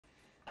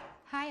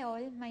Hi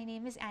all, my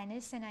name is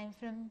Anicce and I'm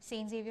from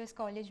St. Xavier's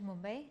College,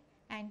 Mumbai.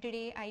 And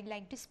today I'd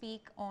like to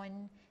speak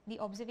on the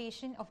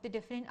observation of the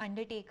different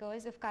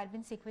undertakers of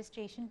carbon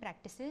sequestration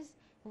practices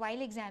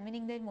while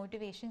examining their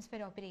motivations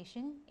for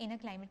operation in a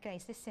climate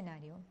crisis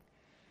scenario.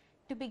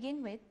 To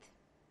begin with,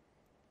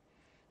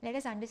 let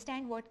us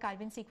understand what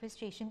carbon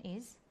sequestration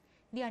is.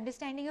 The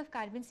understanding of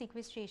carbon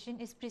sequestration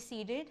is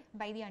preceded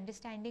by the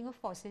understanding of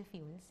fossil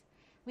fuels.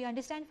 We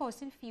understand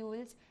fossil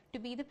fuels to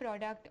be the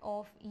product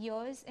of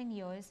years and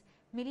years,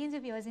 millions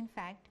of years in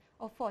fact,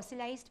 of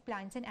fossilized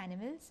plants and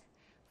animals.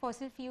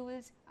 Fossil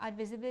fuels are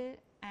visible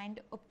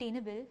and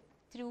obtainable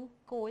through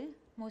coal,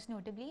 most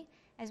notably,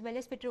 as well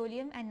as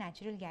petroleum and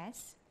natural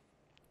gas.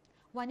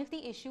 One of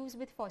the issues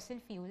with fossil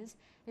fuels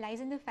lies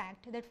in the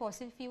fact that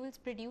fossil fuels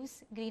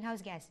produce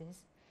greenhouse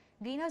gases.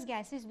 Greenhouse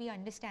gases, we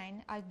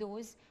understand, are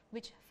those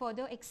which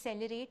further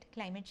accelerate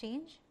climate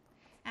change.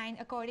 And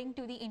according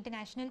to the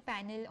International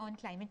Panel on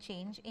Climate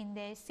Change, in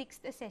their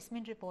 6th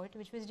assessment report,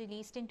 which was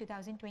released in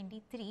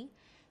 2023,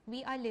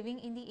 we are living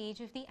in the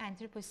age of the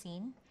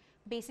Anthropocene.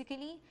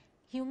 Basically,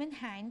 human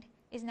hand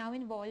is now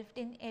involved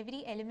in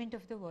every element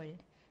of the world.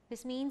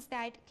 This means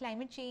that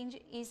climate change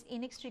is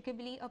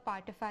inextricably a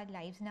part of our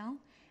lives now,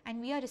 and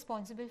we are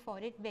responsible for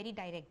it very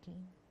directly.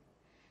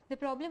 The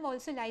problem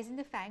also lies in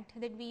the fact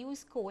that we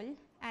use coal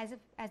as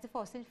a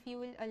fossil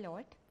fuel a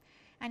lot.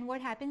 And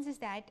what happens is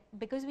that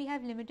because we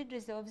have limited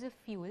reserves of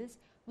fuels,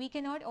 we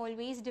cannot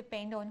always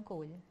depend on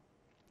coal.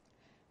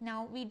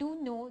 Now, we do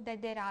know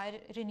that there are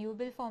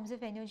renewable forms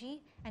of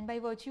energy, and by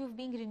virtue of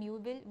being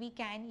renewable, we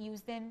can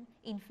use them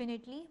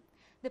infinitely.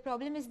 The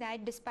problem is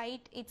that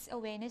despite its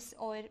awareness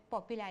or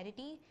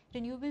popularity,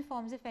 renewable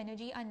forms of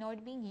energy are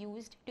not being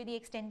used to the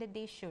extent that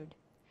they should.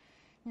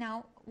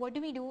 Now, what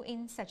do we do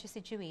in such a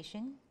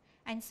situation?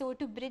 And so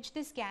to bridge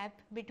this gap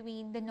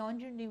between the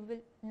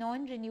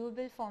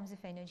non-renewable forms of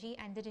energy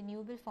and the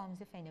renewable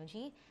forms of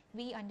energy,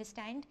 we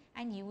understand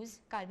and use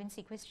carbon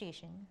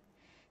sequestration.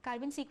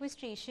 Carbon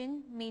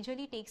sequestration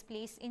majorly takes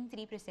place in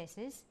three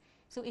processes.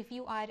 So if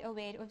you are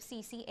aware of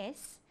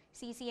CCS,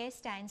 CCS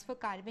stands for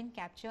carbon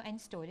capture and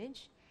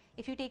storage.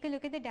 If you take a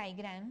look at the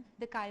diagram,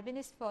 the carbon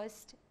is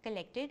first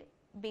collected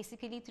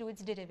basically through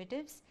its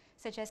derivatives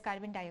such as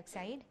carbon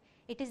dioxide.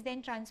 It is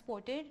then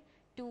transported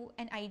to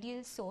an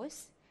ideal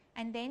source,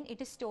 and then it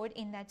is stored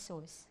in that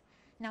source.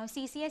 Now,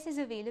 CCS is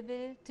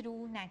available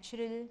through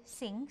natural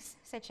sinks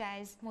such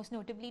as most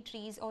notably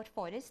trees or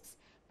forests,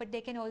 but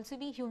there can also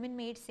be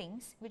human-made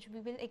sinks, which we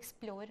will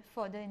explore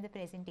further in the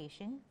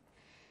presentation.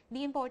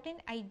 The important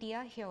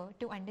idea here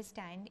to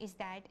understand is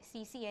that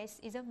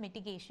CCS is a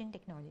mitigation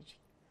technology.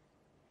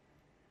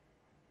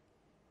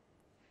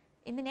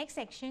 In the next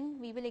section,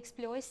 we will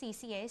explore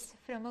CCS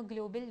from a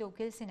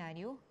global-local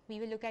scenario. We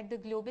will look at the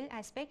global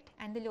aspect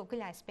and the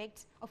local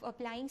aspects of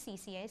applying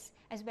CCS,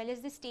 as well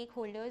as the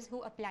stakeholders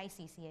who apply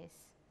CCS.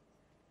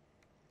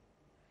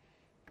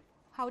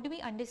 How do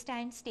we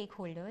understand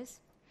stakeholders?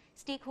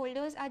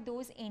 Stakeholders are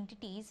those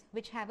entities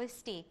which have a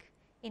stake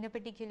in a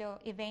particular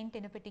event,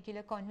 in a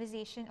particular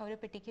conversation, or a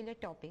particular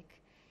topic.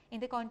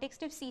 In the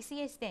context of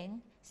CCS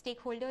then,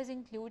 stakeholders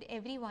include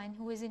everyone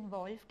who is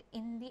involved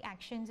in the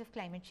actions of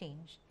climate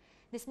change.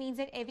 This means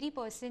that every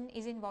person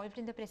is involved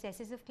in the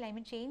processes of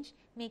climate change,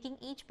 making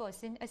each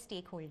person a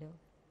stakeholder.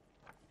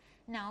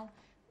 Now,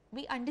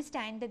 we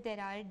understand that there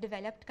are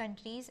developed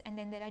countries and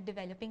then there are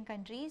developing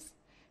countries.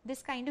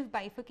 This kind of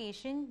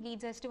bifurcation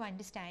leads us to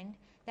understand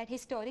that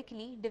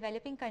historically,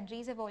 developing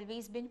countries have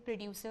always been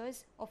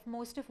producers of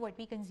most of what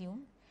we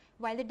consume,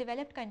 while the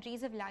developed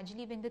countries have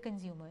largely been the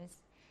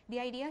consumers. The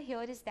idea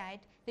here is that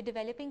the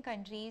developing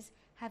countries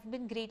have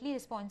been greatly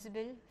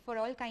responsible for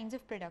all kinds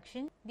of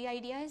production. The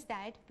idea is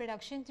that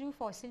production through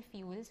fossil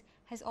fuels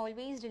has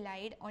always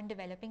relied on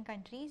developing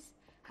countries.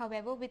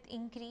 However, with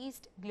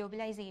increased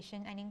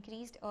globalization and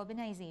increased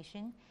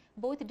urbanization,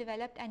 both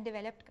developed and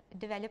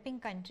developing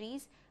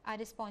countries are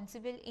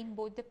responsible in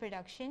both the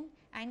production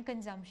and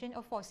consumption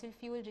of fossil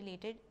fuel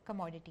related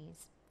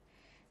commodities.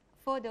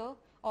 Further,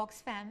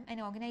 Oxfam, an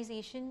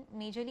organization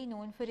majorly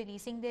known for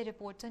releasing their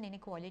reports on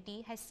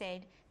inequality, has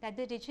said that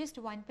the richest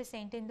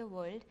 1% in the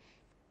world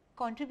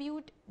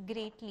contribute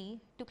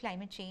greatly to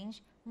climate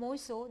change, more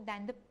so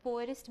than the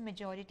poorest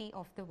majority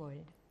of the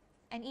world.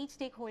 And each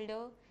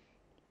stakeholder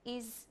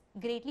is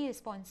greatly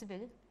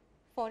responsible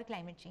for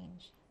climate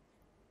change.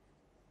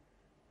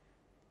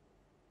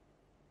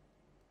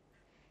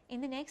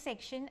 In the next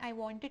section, I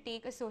want to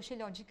take a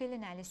sociological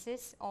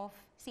analysis of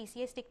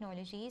CCS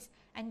technologies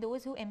and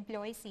those who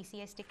employ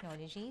CCS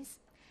technologies.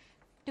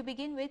 To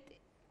begin with,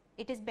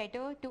 it is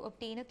better to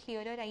obtain a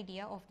clearer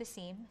idea of the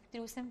same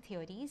through some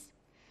theories.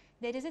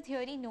 There is a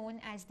theory known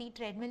as the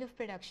treadmill of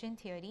production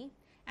theory,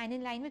 and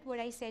in line with what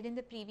I said in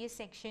the previous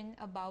section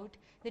about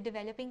the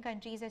developing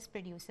countries as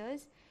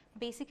producers,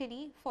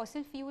 basically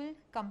fossil fuel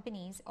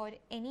companies or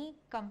any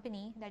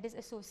company that is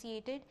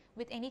associated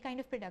with any kind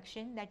of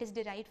production that is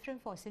derived from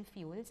fossil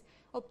fuels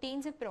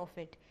obtains a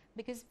profit,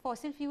 because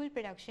fossil fuel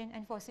production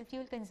and fossil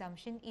fuel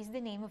consumption is the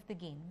name of the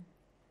game.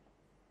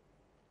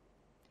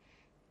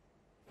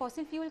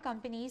 Fossil fuel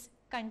companies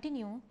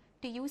continue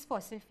to use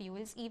fossil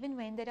fuels even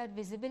when there are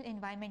visible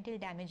environmental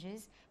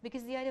damages,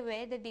 because they are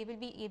aware that they will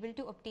be able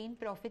to obtain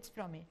profits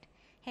from it.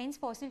 Hence,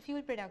 fossil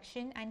fuel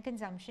production and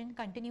consumption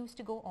continues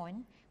to go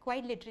on,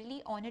 quite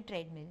literally on a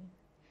treadmill.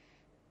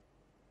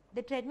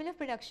 The treadmill of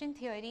production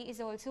theory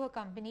is also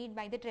accompanied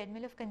by the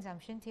treadmill of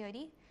consumption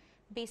theory.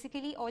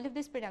 Basically, all of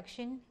this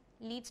production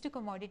leads to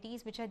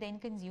commodities which are then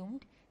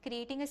consumed,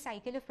 creating a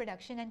cycle of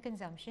production and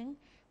consumption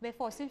where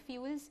fossil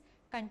fuels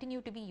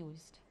continue to be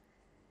used.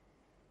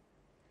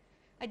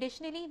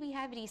 Additionally, we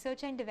have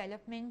research and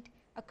development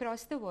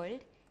across the world.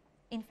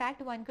 In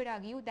fact, one could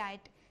argue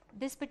that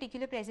this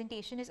particular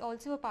presentation is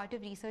also a part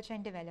of research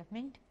and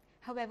development.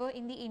 However,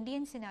 in the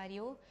Indian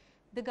scenario,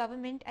 the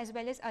government as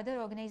well as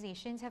other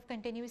organizations have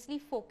continuously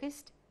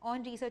focused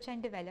on research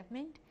and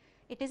development.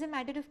 It is a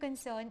matter of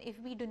concern if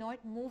we do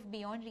not move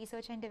beyond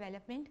research and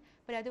development,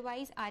 but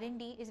otherwise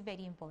R&D is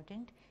very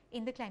important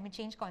in the climate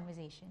change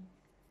conversation.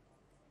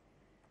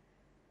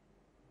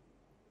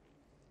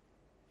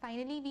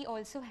 Finally, we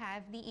also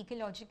have the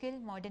ecological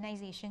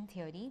modernization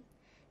theory.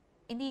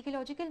 In the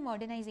ecological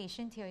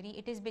modernization theory,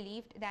 it is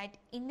believed that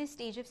in this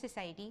stage of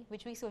society,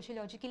 which we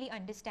sociologically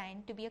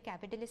understand to be a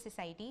capitalist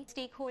society,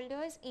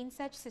 stakeholders in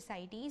such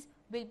societies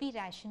will be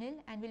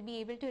rational and will be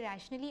able to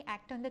rationally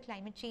act on the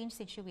climate change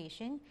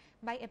situation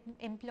by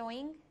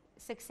employing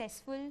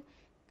successful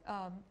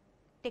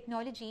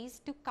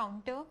technologies to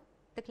counter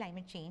the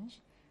climate change.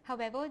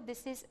 However,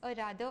 this is a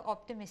rather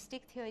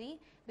optimistic theory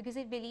because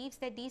it believes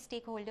that these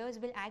stakeholders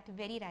will act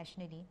very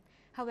rationally.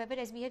 However,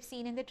 as we have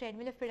seen in the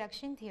treadmill of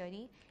production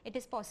theory, it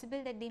is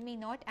possible that they may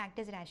not act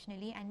as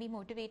rationally and be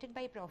motivated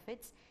by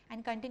profits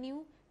and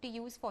continue to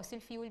use fossil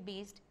fuel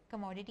based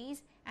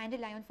commodities and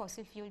rely on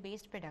fossil fuel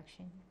based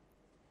production.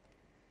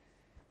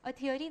 A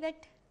theory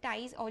that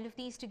ties all of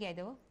these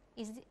together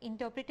is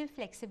interpretive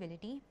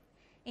flexibility.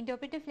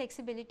 Interpretive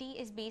flexibility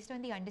is based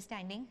on the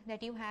understanding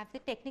that you have the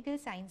technical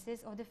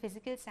sciences or the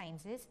physical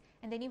sciences,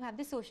 and then you have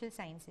the social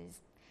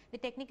sciences. The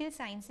technical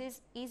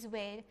sciences is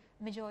where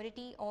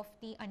majority of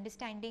the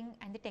understanding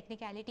and the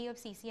technicality of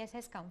CCS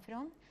has come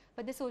from,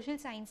 but the social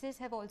sciences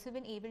have also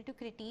been able to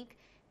critique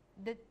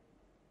the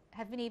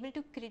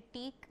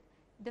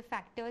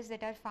factors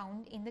that are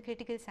found in the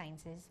critical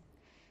sciences.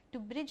 To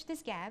bridge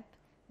this gap,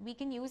 we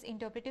can use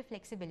interpretive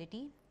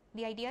flexibility.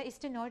 The idea is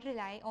to not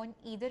rely on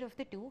either of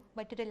the two,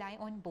 but to rely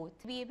on both,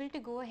 to be able to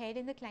go ahead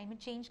in the climate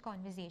change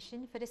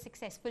conversation for a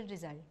successful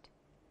result.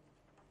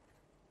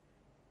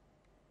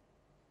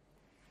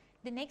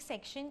 The next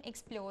section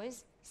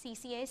explores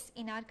CCS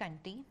in our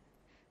country.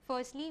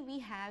 Firstly, we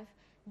have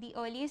the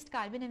earliest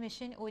carbon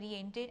emission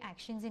oriented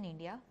actions in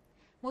India.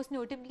 Most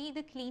notably,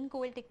 the clean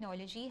coal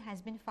technology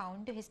has been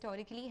found to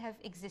historically have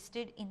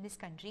existed in this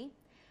country,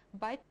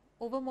 but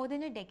over more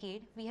than a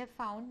decade, we have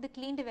found the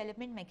clean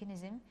development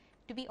mechanism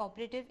to be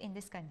operative in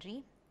this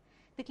country.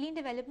 The clean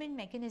development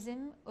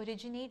mechanism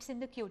originates in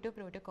the Kyoto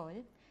Protocol,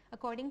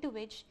 according to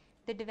which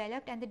the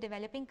developed and the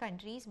developing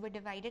countries were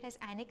divided as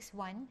Annex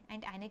 1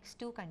 and Annex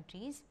 2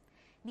 countries.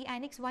 The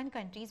Annex 1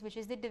 countries, which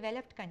is the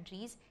developed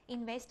countries,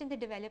 invest in the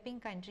developing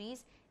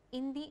countries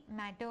in the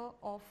matter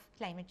of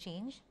climate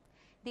change.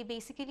 They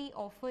basically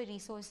offer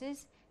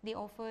resources, they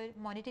offer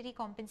monetary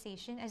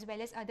compensation as well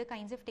as other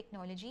kinds of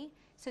technology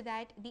so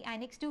that the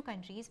Annex 2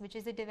 countries, which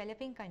is the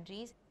developing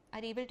countries,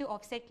 are able to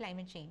offset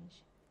climate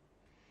change.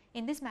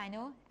 In this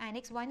manner,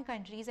 Annex 1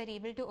 countries are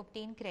able to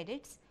obtain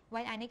credits,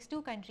 while Annex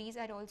 2 countries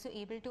are also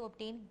able to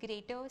obtain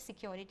greater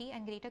security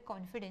and greater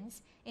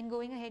confidence in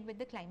going ahead with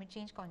the climate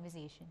change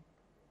conversation.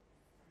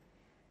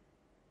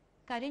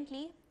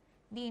 Currently,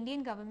 the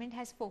Indian government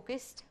has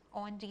focused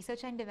on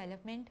research and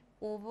development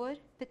over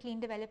the clean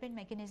development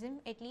mechanism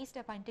at least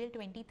up until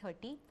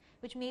 2030,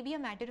 which may be a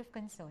matter of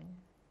concern.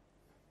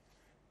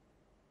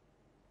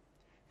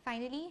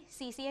 Finally,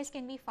 CCS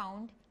can be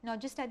found not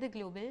just at the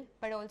global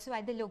but also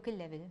at the local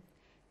level.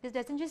 This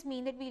doesn't just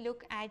mean that we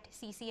look at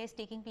CCS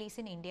taking place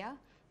in India,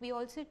 we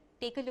also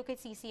take a look at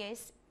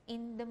CCS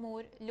in the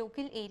more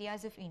local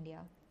areas of India.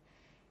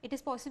 It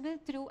is possible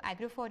through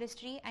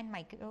agroforestry and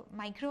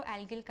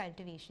microalgal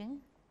cultivation.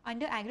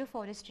 Under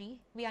agroforestry,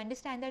 we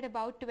understand that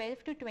about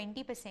 12 to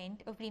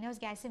 20% of greenhouse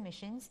gas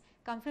emissions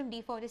come from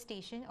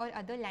deforestation or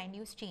other land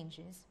use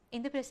changes.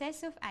 In the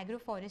process of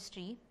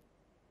agroforestry,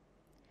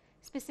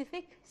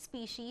 specific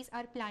species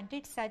are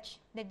planted such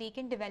that they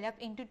can develop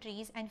into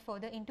trees and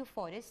further into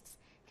forests,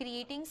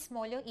 creating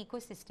smaller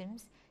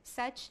ecosystems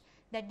such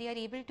that they are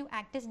able to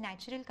act as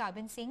natural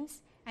carbon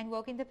sinks and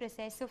work in the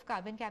process of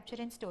carbon capture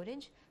and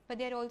storage, but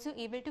they are also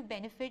able to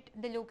benefit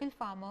the local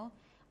farmer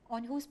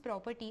on whose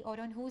property or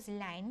on whose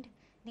land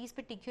these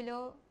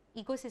particular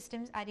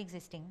ecosystems are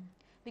existing.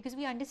 Because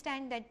we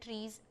understand that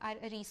trees are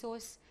a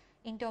resource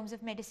in terms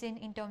of medicine,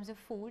 in terms of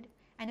food,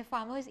 and a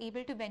farmer is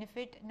able to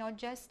benefit not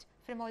just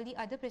from all the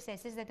other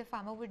processes that the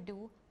farmer would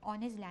do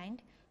on his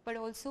land, but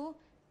also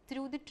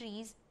through the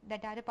trees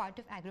that are a part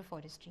of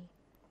agroforestry.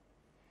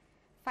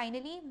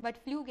 Finally, but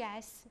flue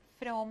gas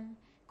from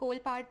coal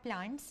powered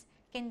plants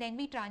can then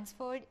be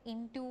transferred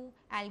into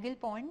algal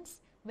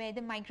ponds where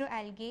the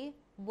microalgae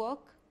work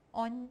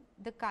on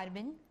the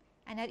carbon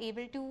and are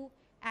able to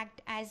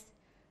act as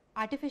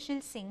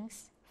artificial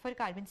sinks for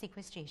carbon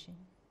sequestration.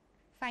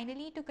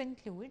 Finally, to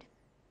conclude,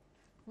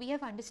 we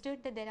have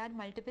understood that there are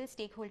multiple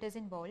stakeholders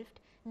involved,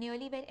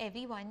 nearly where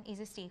everyone is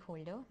a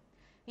stakeholder.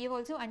 We have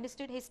also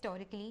understood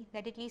historically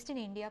that at least in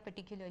India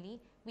particularly,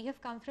 we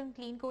have come from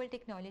clean coal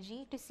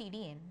technology to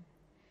CDM.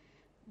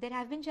 There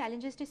have been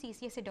challenges to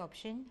CCS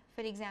adoption.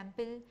 For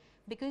example,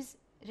 because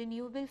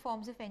renewable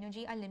forms of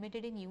energy are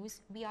limited in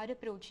use, we are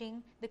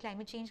approaching the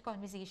climate change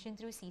conversation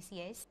through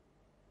CCS.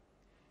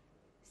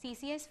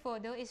 CCS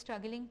further is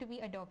struggling to be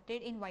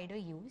adopted in wider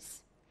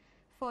use.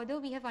 Further,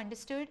 we have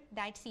understood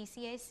that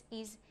CCS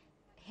is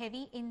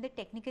heavy in the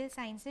technical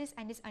sciences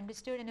and is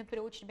understood and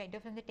approached better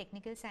from the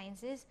technical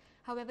sciences.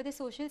 However, the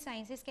social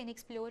sciences can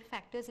explore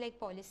factors like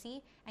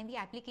policy and the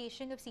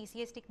application of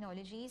CCS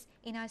technologies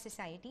in our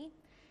society.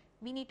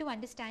 We need to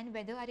understand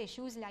whether our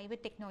issues lie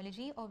with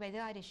technology or whether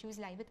our issues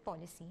lie with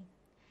policy.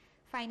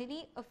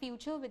 Finally, a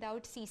future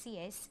without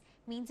CCS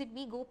means that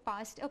we go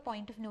past a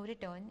point of no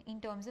return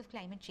in terms of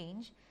climate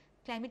change.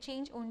 Climate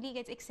change only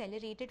gets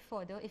accelerated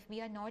further if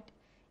we are not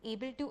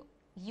able to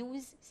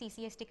use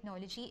CCS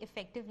technology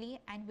effectively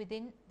and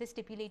within the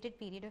stipulated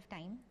period of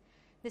time.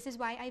 This is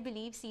why I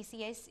believe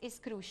CCS is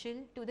crucial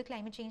to the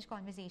climate change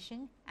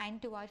conversation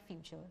and to our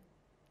future.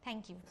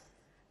 Thank you.